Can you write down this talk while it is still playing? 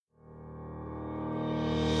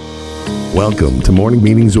Welcome to Morning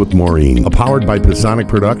Meetings with Maureen, powered by Pisonic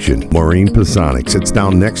Production. Maureen Pisonic sits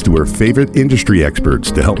down next to her favorite industry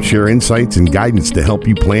experts to help share insights and guidance to help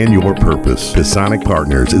you plan your purpose. Pisonic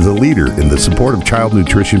Partners is a leader in the support of child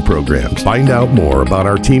nutrition programs. Find out more about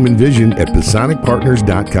our team and vision at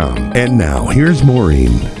PisonicPartners.com. And now, here's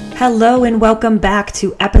Maureen. Hello and welcome back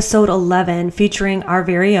to episode 11 featuring our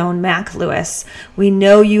very own Mac Lewis. We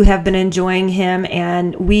know you have been enjoying him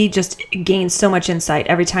and we just gain so much insight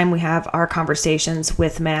every time we have our conversations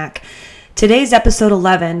with Mac. Today's episode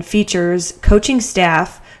 11 features coaching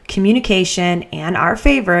staff, communication, and our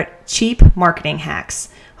favorite, cheap marketing hacks.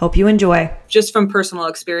 Hope you enjoy. Just from personal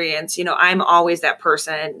experience, I'm always that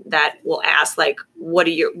person that will ask, like, what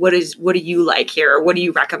do you like here? Or what do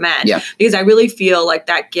you recommend? Yeah. Because I really feel like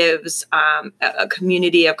that gives a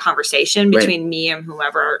community of conversation between me and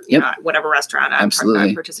whoever, whatever restaurant I'm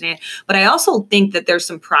participating in. But I also think that there's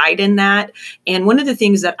some pride in that. And one of the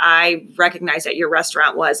things that I recognized at your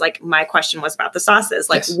restaurant was, like, my question was about the sauces.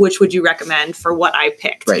 Like, which would you recommend for what I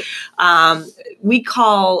picked? Right. We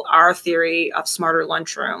call our theory of smarter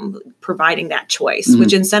lunchroom providing that choice,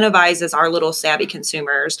 which incentivizes our little savvy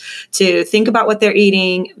consumers to think about what they're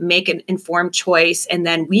eating, make an informed choice, and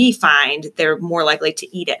then we find they're more likely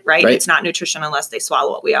to eat it, right? It's not nutrition unless they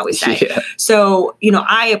swallow it, we always say. Yeah. So,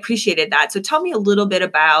 I appreciated that. So tell me a little bit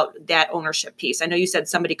about that ownership piece. I know you said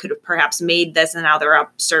somebody could have perhaps made this and now they're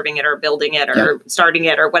up serving it or building it or starting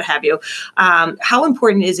it or what have you. How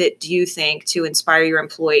important is it, do you think, to inspire your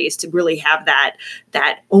employees to really have that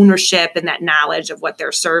ownership and that knowledge of what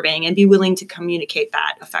they're serving and be willing to communicate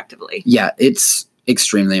that effectively? Yeah, it's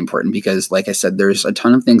extremely important because, like I said, there's a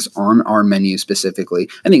ton of things on our menu specifically.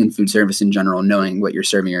 I think in food service in general, knowing what you're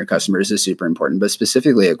serving your customers is super important. But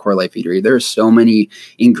specifically at Core Life Eatery, there are so many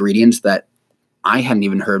ingredients that I hadn't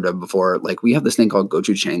even heard of before. Like, we have this thing called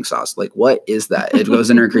gochujang sauce. Like, what is that? It goes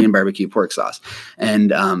in our Korean barbecue pork sauce.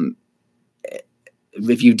 And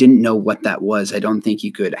if you didn't know what that was, I don't think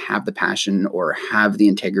you could have the passion or have the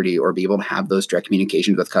integrity or be able to have those direct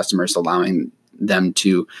communications with customers, allowing them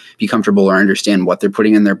to be comfortable or understand what they're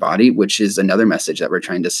putting in their body, which is another message that we're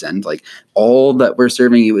trying to send. Like, all that we're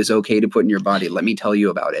serving you is okay to put in your body. Let me tell you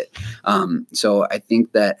about it. So I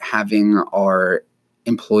think that having our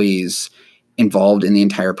employees involved in the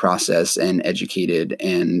entire process and educated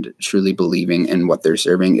and truly believing in what they're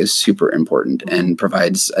serving is super important and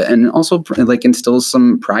provides, and also like instills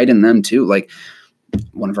some pride in them too. Like,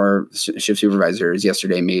 one of our shift supervisors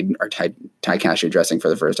yesterday made our Thai cashew dressing for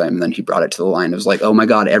the first time. And then he brought it to the line. It was like, oh my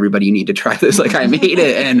God, everybody, you need to try this. Like, I made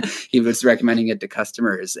it. And he was recommending it to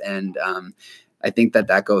customers. And, I think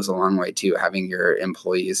that goes a long way too. Having your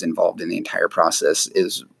employees involved in the entire process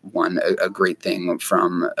is a great thing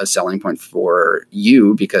from a selling point for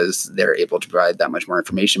you, because they're able to provide that much more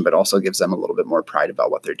information, but also gives them a little bit more pride about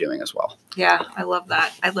what they're doing as well. Yeah, I love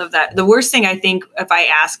that. The worst thing, I think, if I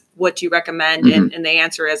ask what do you recommend and the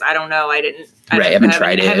answer is, I don't know, I haven't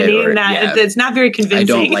tried it. It's not very convincing. I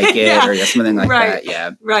don't like it or something like that.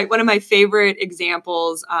 Yeah. Right. One of my favorite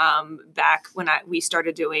examples back when we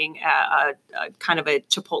started doing a kind of a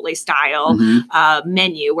Chipotle style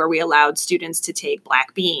menu where we allowed students to take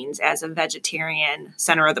black beans as a vegetarian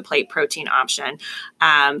center of the plate protein option,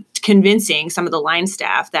 convincing some of the line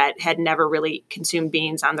staff that had never really consumed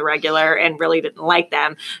beans on the regular and really didn't like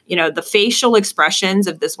them. The facial expressions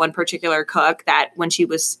of this one particular cook, that when she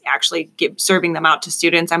was actually serving them out to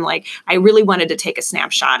students, I'm like, I really wanted to take a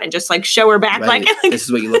snapshot and just like show her back. Right. Like, this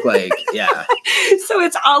is what you look like. Yeah. So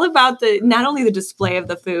it's all about not only the display of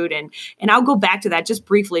the food, and I'll go back to that just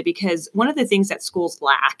briefly, because one of the things that schools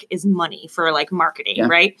lack is money for like marketing,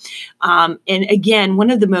 right? And again, one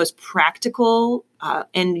of the most practical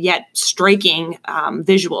and yet striking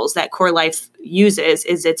visuals that Core Life uses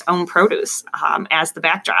is its own produce as the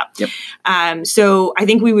backdrop. Yep. So I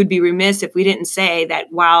think we would be remiss if we didn't say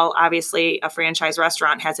that while obviously a franchise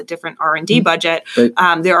restaurant has a different R&D budget,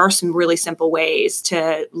 there are some really simple ways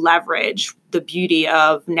to leverage the beauty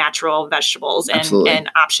of natural vegetables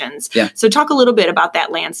and options. Yeah. So talk a little bit about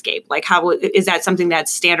that landscape. Like, how is that something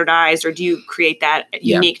that's standardized, or do you create that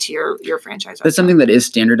unique to your franchise restaurant? That's something that is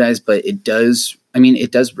standardized, but it does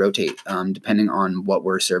rotate depending on what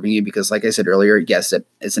we're serving you, because like I said earlier, yes,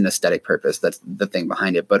 it's an aesthetic purpose. That's the thing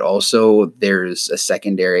behind it. But also there's a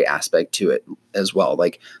secondary aspect to it as well.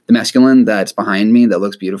 Like, the masculine that's behind me that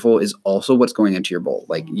looks beautiful is also what's going into your bowl.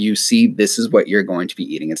 Like, you see, this is what you're going to be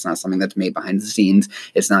eating. It's not something that's made behind the scenes.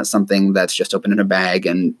 It's not something that's just opened in a bag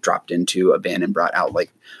and dropped into a bin and brought out.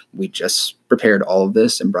 Like, we just prepared all of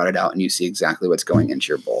this and brought it out, and you see exactly what's going into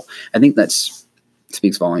your bowl. I think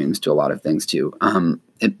speaks volumes to a lot of things too.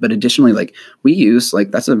 But additionally, like, we use,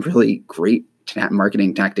 like, that's a really great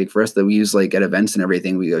marketing tactic for us that we use like at events and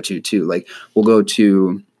everything we go to too. Like we'll go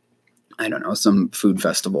to, I don't know, some food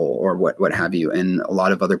festival or what have you. And a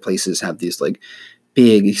lot of other places have these like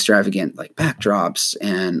big extravagant like backdrops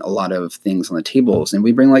and a lot of things on the tables. And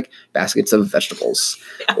we bring like baskets of vegetables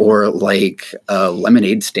or like a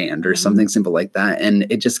lemonade stand or something simple like that. And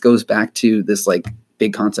it just goes back to this like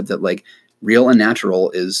big concept that like real and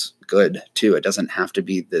natural is good too. It doesn't have to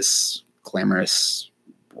be this glamorous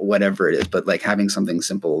whatever it is, but like having something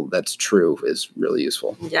simple that's true is really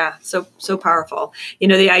useful. Yeah. So powerful.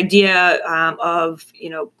 The idea of,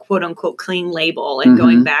 quote unquote, clean label and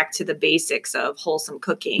going back to the basics of wholesome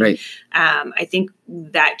cooking. Right. I think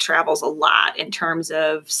that travels a lot in terms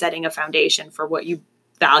of setting a foundation for what you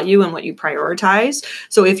value and what you prioritize.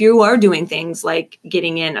 So if you are doing things like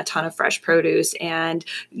getting in a ton of fresh produce and,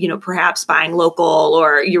 perhaps buying local,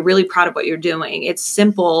 or you're really proud of what you're doing, it's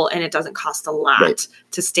simple and it doesn't cost a lot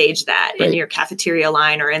to stage that in your cafeteria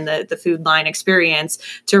line or in the food line experience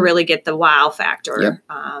to really get the wow factor.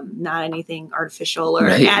 Not anything artificial or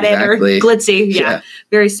added or glitzy. Yeah.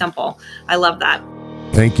 Very simple. I love that.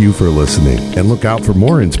 Thank you for listening, and look out for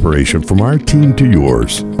more inspiration from our team to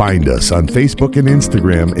yours. Find us on Facebook and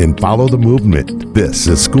Instagram and follow the movement. This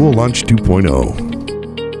is School Lunch 2.0.